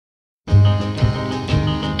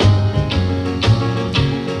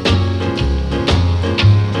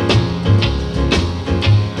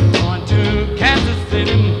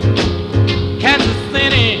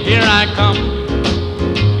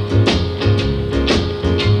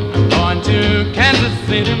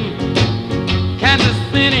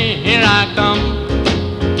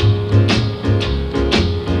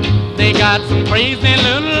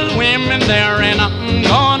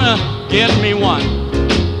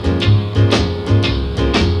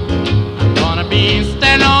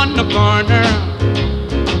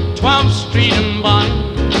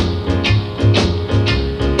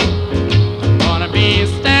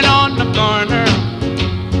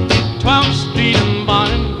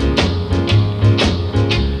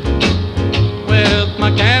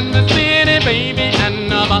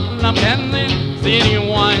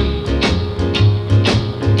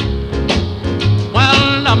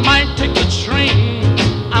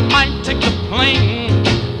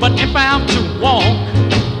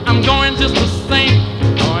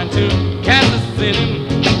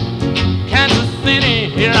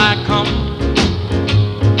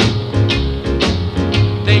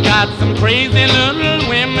got some crazy little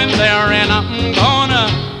women there, and I'm gonna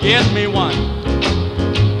get me one.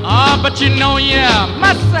 Ah, but you know, yeah,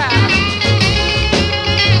 myself.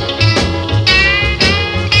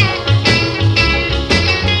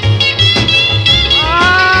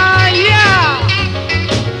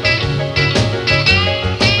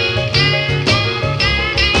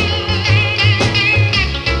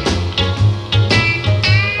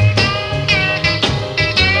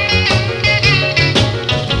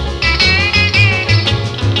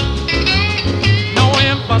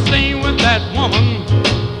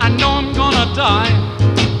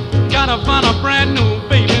 Gotta find a brand new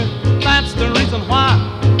baby. That's the reason why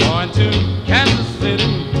I'm going to Kansas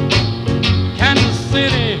City. Kansas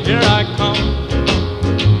City, here I come.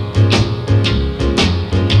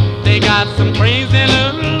 They got some crazy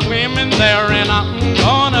little women there, and I'm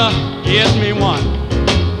gonna get me one.